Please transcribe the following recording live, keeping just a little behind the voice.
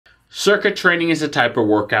Circuit training is a type of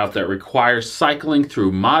workout that requires cycling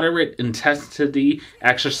through moderate intensity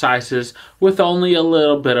exercises with only a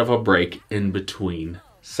little bit of a break in between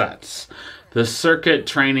sets. The circuit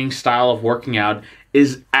training style of working out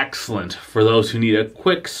is excellent for those who need a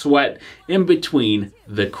quick sweat in between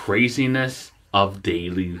the craziness of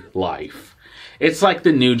daily life. It's like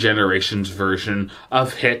the new generation's version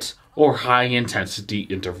of HIIT or high intensity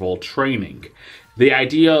interval training. The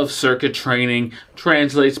idea of circuit training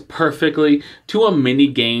translates perfectly to a mini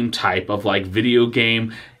game type of video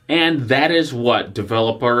game, and that is what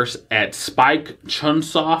developers at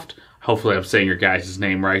Spike-Chunsoft, hopefully I'm saying your guys'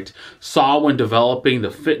 name right, saw when developing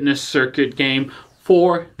the fitness circuit game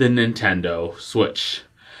for the Nintendo Switch.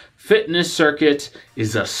 Fitness Circuit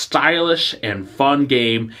is a stylish and fun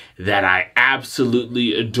game that I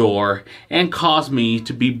absolutely adore and caused me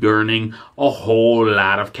to be burning a whole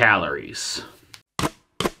lot of calories.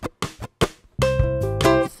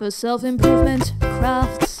 For self-improvement,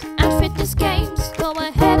 crafts, and fitness games, go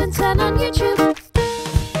ahead and turn on YouTube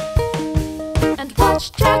and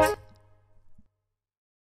watch Jack.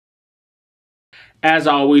 As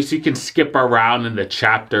always, you can skip around in the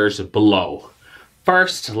chapters below.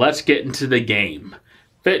 First, let's get into the game.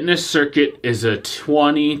 Fitness Circuit is a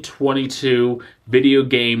 2022 video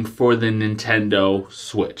game for the Nintendo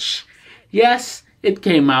Switch. Yes, it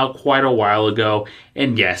came out quite a while ago,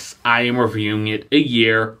 and yes, I am reviewing it a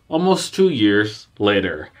year, almost 2 years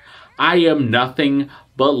later. I am nothing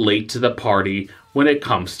but late to the party when it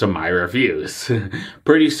comes to my reviews.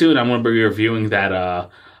 Pretty soon I'm going to be reviewing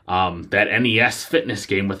that NES fitness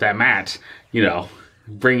game with that mat,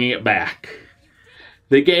 bringing it back.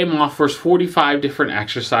 The game offers 45 different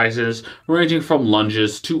exercises ranging from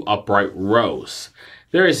lunges to upright rows.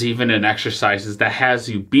 There is even an exercise that has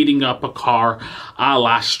you beating up a car a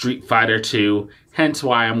la Street Fighter 2, hence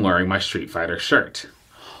why I'm wearing my Street Fighter shirt.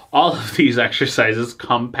 All of these exercises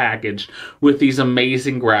come packaged with these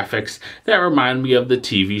amazing graphics that remind me of the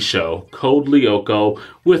TV show Code Lyoko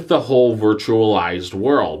with the whole virtualized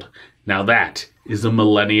world. Now that is a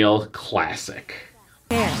millennial classic.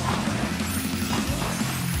 Here.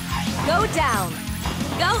 Go down.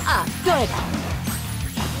 Go up. Good.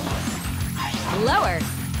 Lower.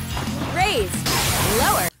 Raise.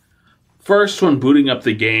 Lower. First, when booting up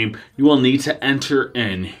the game, you will need to enter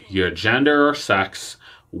in your gender or sex,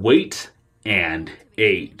 weight, and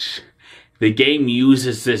age. The game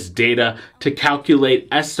uses this data to calculate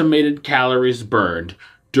estimated calories burned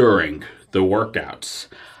during the workouts.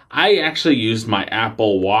 I actually used my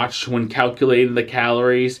Apple Watch when calculating the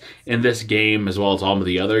calories in this game as well as all of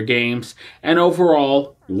the other games, and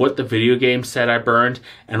overall what the video game said I burned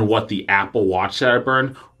and what the Apple Watch said I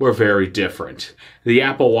burned were very different. The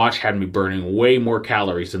Apple Watch had me burning way more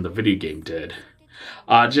calories than the video game did.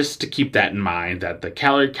 Just to keep that in mind, that the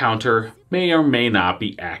calorie counter may or may not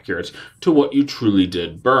be accurate to what you truly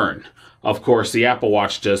did burn. Of course, the Apple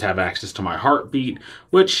Watch does have access to my heartbeat,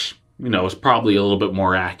 which is probably a little bit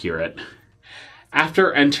more accurate.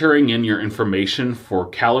 After entering in your information for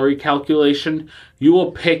calorie calculation, you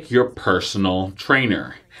will pick your personal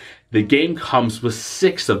trainer. The game comes with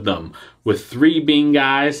 6 of them, with 3 being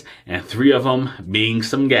guys and 3 of them being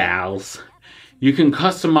some gals. You can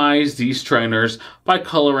customize these trainers by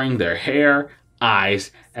coloring their hair, eyes,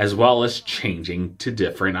 as well as changing to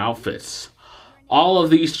different outfits. All of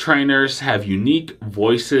these trainers have unique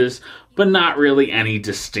voices, but not really any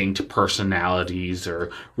distinct personalities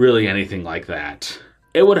or really anything like that.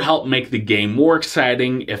 It would help make the game more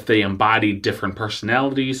exciting if they embodied different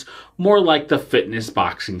personalities, more like the fitness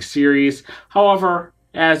boxing series. However,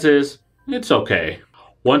 as is, it's okay.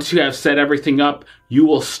 Once you have set everything up, you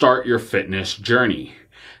will start your fitness journey.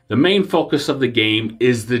 The main focus of the game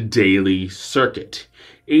is the daily circuit.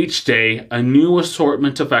 Each day, a new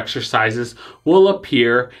assortment of exercises will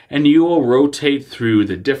appear and you will rotate through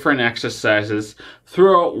the different exercises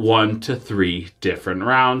throughout 1 to 3 different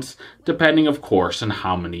rounds, depending of course on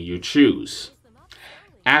how many you choose.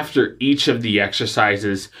 After each of the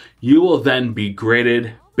exercises, you will then be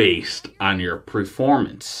graded based on your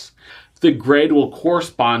performance. The grade will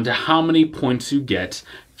correspond to how many points you get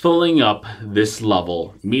filling up this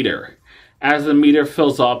level meter. As the meter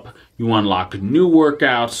fills up, you unlock new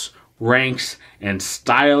workouts, ranks, and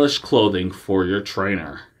stylish clothing for your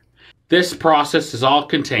trainer. This process is all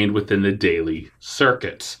contained within the daily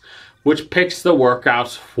circuits, which picks the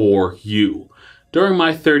workouts for you. During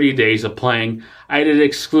my 30 days of playing, I did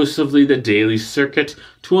exclusively the daily circuit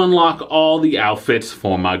to unlock all the outfits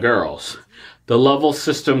for my girls. The level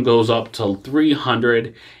system goes up to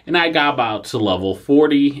 300, and I got about to level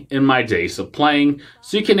 40 in my days of playing,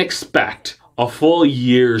 so you can expect a full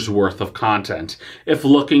year's worth of content if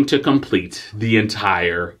looking to complete the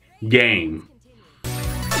entire game.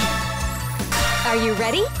 Are you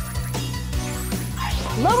ready?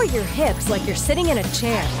 Lower your hips like you're sitting in a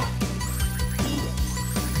chair.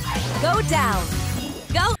 Go down.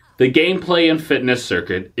 Go. The gameplay in Fitness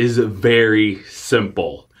Circuit is very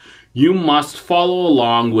simple. You must follow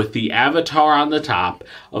along with the avatar on the top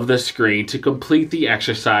of the screen to complete the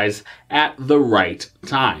exercise at the right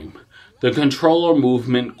time. The controller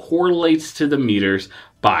movement correlates to the meters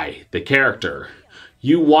by the character.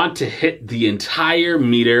 You want to hit the entire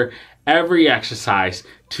meter every exercise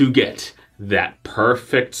to get that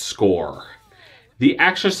perfect score. The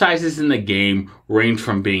exercises in the game range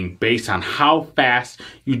from being based on how fast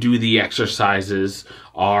you do the exercises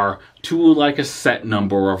are to like a set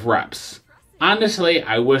number of reps. Honestly,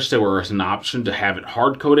 I wish there was an option to have it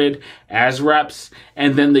hard-coded as reps,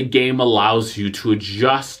 and then the game allows you to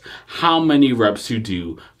adjust how many reps you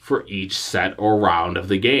do for each set or round of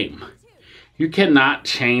the game. You cannot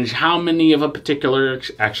change how many of a particular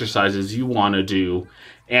exercises you want to do,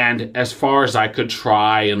 and as far as I could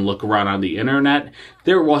try and look around on the internet,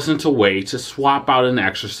 there wasn't a way to swap out an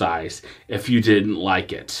exercise if you didn't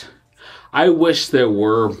like it. I wish there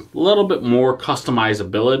were a little bit more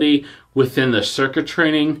customizability within the circuit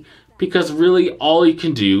training, because really all you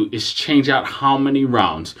can do is change out how many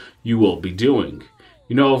rounds you will be doing.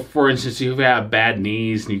 You know, for instance, if you have bad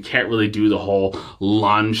knees and you can't really do the whole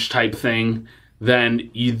lunge type thing,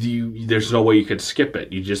 then there's no way you could skip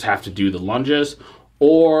it. You just have to do the lunges.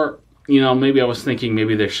 Or, you know, maybe I was thinking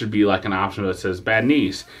maybe there should be like an option that says bad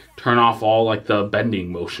knees. Turn off all like the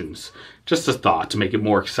bending motions. Just a thought to make it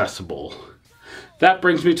more accessible. That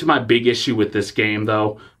brings me to my big issue with this game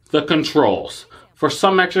though, the controls. For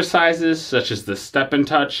some exercises, such as the step and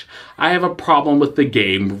touch, I have a problem with the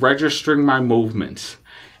game registering my movements.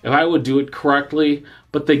 If I would do it correctly,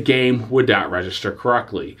 but the game would not register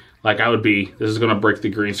correctly. Like I would be, this is going to break the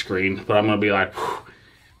green screen, but I'm going to be like,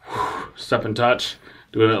 step and touch,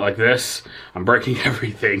 doing it like this. I'm breaking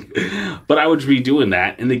everything. But I would be doing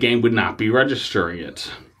that, and the game would not be registering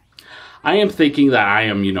it. I am thinking that I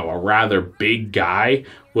am, you know, a rather big guy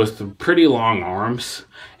with pretty long arms,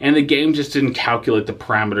 and the game just didn't calculate the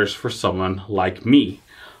parameters for someone like me.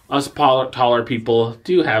 Us taller people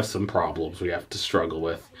do have some problems we have to struggle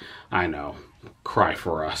with. I know. Cry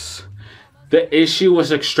for us. The issue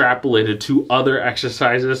was extrapolated to other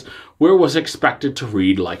exercises where it was expected to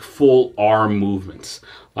read like full arm movements.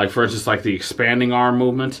 Like for instance, like the expanding arm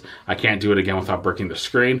movement. I can't do it again without breaking the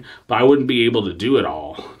screen, but I wouldn't be able to do it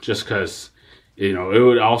all just because, you know, it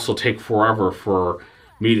would also take forever for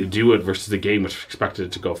me to do it versus the game which expected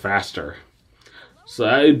it to go faster.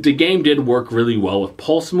 So the game did work really well with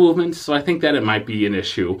pulse movements, so I think that it might be an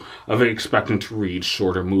issue of it expecting to read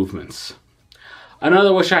shorter movements.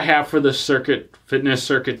 Another wish I have for the Fitness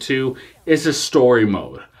Circuit 2 is a story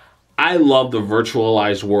mode. I love the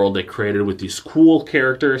virtualized world they created with these cool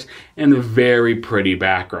characters and very pretty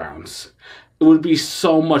backgrounds. It would be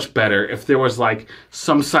so much better if there was like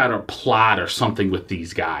some sort of plot or something with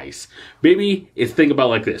these guys. Maybe think about it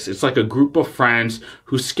like this. It's like a group of friends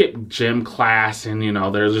who skip gym class and, you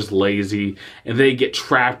know, they're just lazy and they get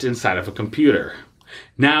trapped inside of a computer.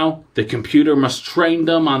 Now, the computer must train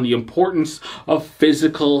them on the importance of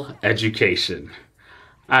physical education.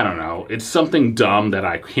 I don't know. It's something dumb that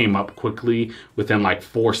I came up quickly within like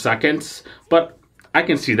 4 seconds, but I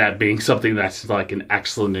can see that being something that's like an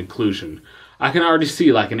excellent inclusion. I can already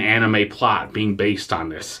see like an anime plot being based on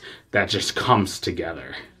this that just comes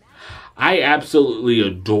together. I absolutely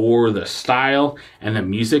adore the style and the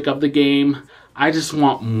music of the game. I just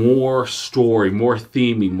want more story, more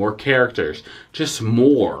theming, more characters, just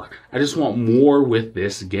more. I just want more with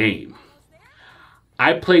this game.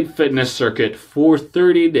 I played Fitness Circuit for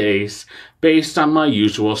 30 days based on my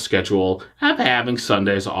usual schedule of having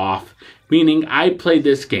Sundays off, meaning I played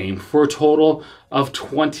this game for a total of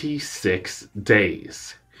 26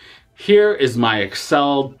 days. Here is my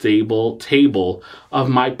Excel table of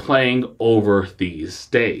my playing over these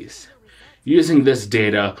days. Using this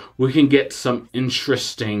data, we can get some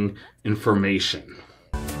interesting information.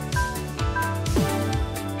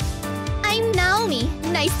 I'm Naomi.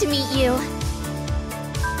 Nice to meet you.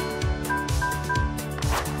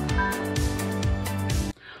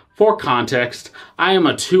 For context, I am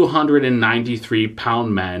a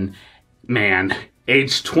 293-pound man,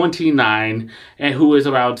 age 29, and who is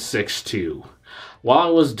about 6'2", while I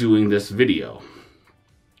was doing this video.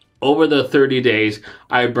 Over the 30 days,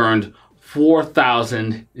 I burned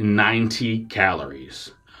 4,090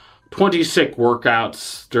 calories. 26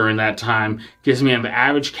 workouts during that time gives me an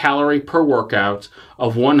average calorie per workout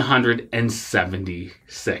of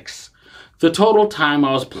 176. The total time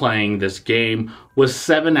I was playing this game was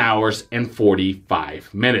 7 hours and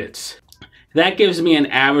 45 minutes. That gives me an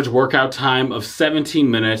average workout time of 17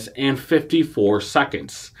 minutes and 54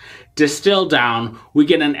 seconds. Distilled down, we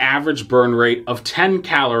get an average burn rate of 10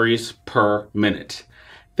 calories per minute.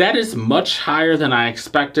 That is much higher than I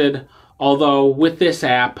expected, although with this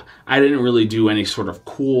app, I didn't really do any sort of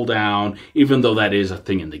cool down, even though that is a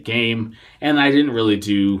thing in the game, and I didn't really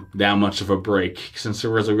do that much of a break, since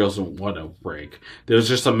there really wasn't a break. There was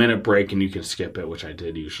just a minute break and you can skip it, which I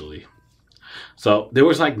did usually. So there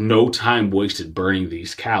was like no time wasted burning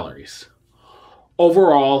these calories.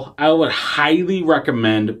 Overall, I would highly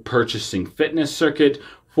recommend purchasing Fitness Circuit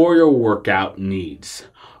for your workout needs.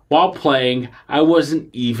 While playing, I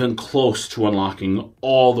wasn't even close to unlocking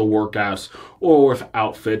all the workouts or with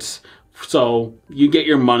outfits, so you get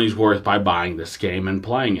your money's worth by buying this game and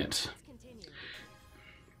playing it.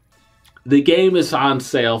 The game is on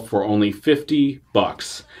sale for only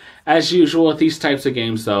 $50. As usual with these types of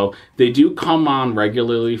games though, they do come on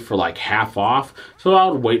regularly for like half off, so I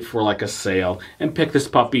would wait for like a sale and pick this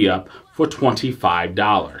puppy up for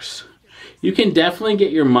 $25. You can definitely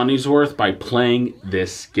get your money's worth by playing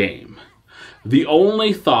this game. The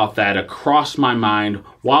only thought that crossed my mind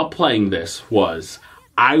while playing this was,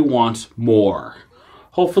 I want more.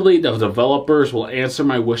 Hopefully the developers will answer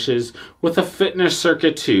my wishes with a Fitness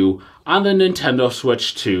Circuit 2 on the Nintendo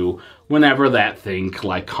Switch 2 whenever that thing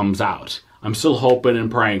comes out. I'm still hoping and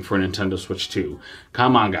praying for Nintendo Switch 2.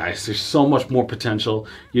 Come on guys, there's so much more potential.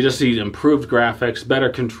 You just need improved graphics, better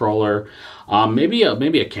controller, maybe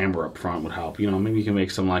a camera up front would help. You know, maybe you can make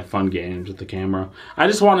some like fun games with the camera. I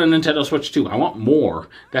just want a Nintendo Switch 2. I want more.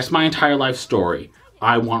 That's my entire life story.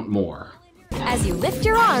 I want more. As you lift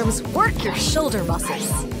your arms, work your shoulder muscles.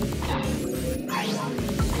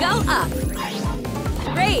 Go up.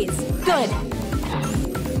 Raise. Good.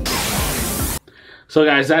 So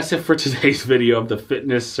guys, that's it for today's video of the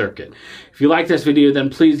Fitness Circuit. If you like this video, then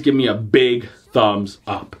please give me a big thumbs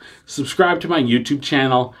up. Subscribe to my YouTube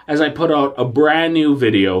channel as I put out a brand new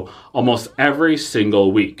video almost every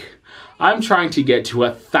single week. I'm trying to get to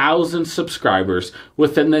 1,000 subscribers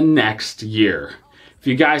within the next year. If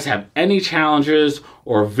you guys have any challenges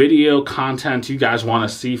or video content you guys want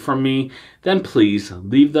to see from me, then please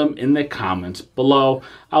leave them in the comments below.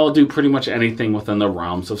 I will do pretty much anything within the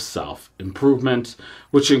realms of self-improvement,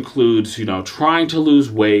 which includes, trying to lose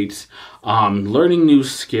weight, learning new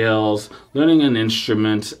skills, learning an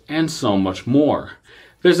instrument, and so much more.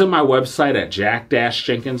 Visit my website at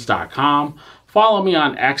jack-jenkins.com. Follow me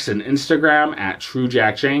on X and Instagram at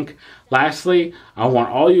TrueJackJenk. Lastly, I want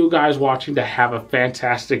all you guys watching to have a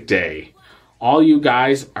fantastic day. All you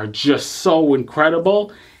guys are just so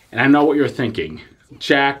incredible, and I know what you're thinking.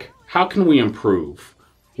 Jack, how can we improve?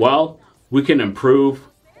 Well, we can improve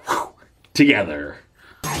together.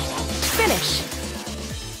 Finish.